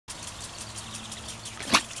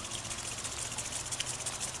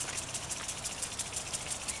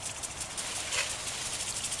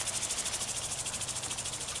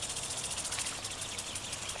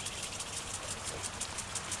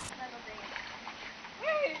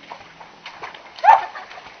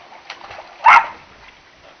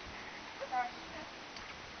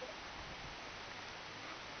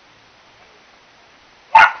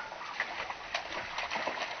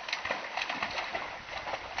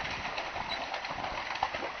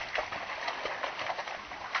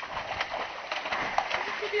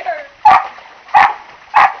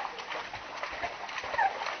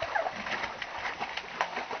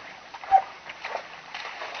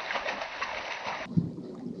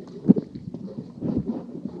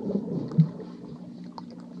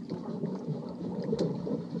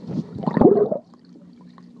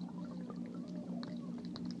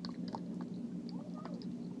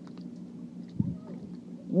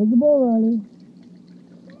There's the ball, Riley.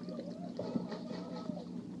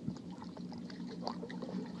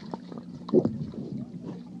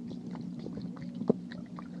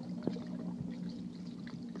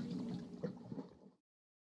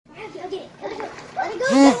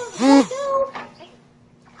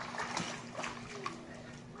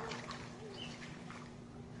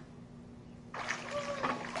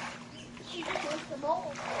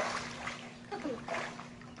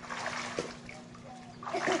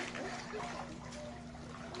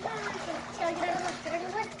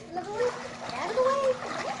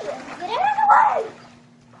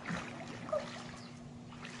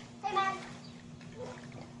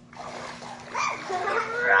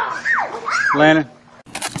 Landon.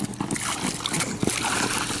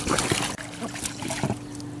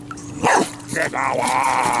 Get the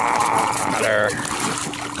water.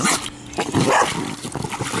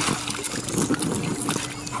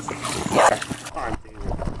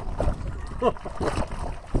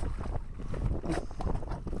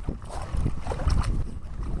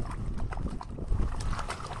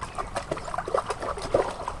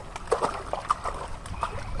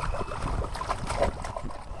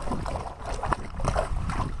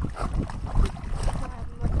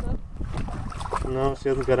 No, she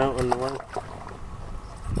hasn't got out on the way.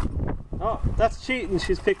 Oh, that's cheating.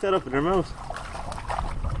 She's picked that up in her mouth.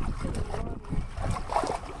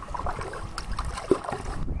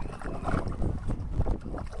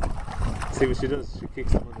 See what she does? She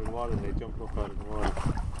kicks them under the water and they jump up out of the water.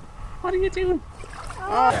 What are you doing? And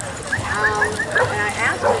I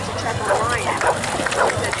asked her to check online.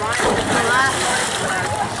 She said, Ryan, my last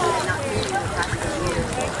one was not using the past year.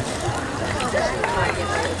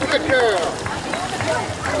 Good girl.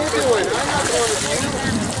 What are you doing? I'm not going to you.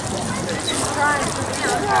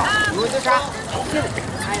 Who's the drop? I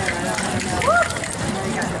don't know.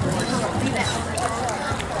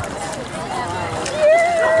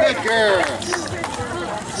 Good girl.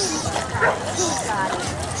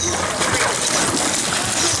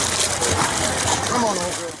 Come on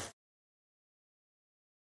over.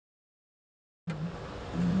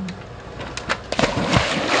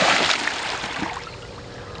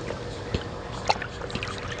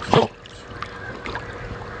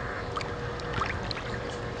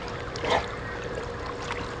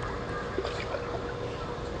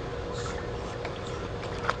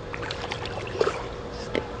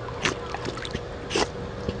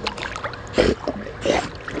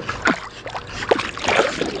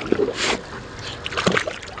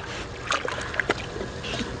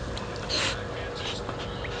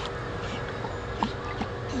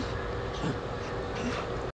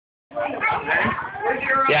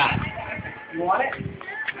 Yeah. You want it?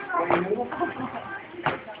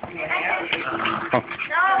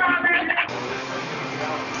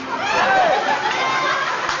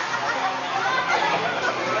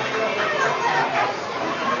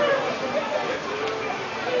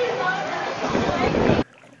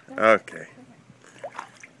 Okay.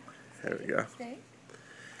 There we go.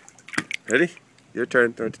 Ready? Your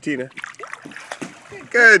turn. Throw it to Tina.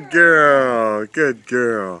 Good girl. Good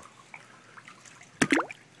girl.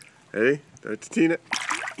 Ready? Throw it to Tina.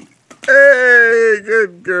 Hey,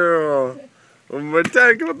 good girl. One more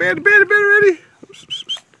time. Come on, Bandit, Bandit, Bandit, ready?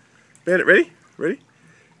 Bandit, ready? Ready?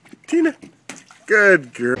 Tina.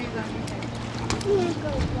 Good girl.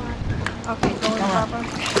 Okay, go in, Papa.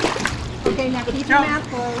 Okay, now keep your mouth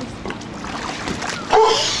closed.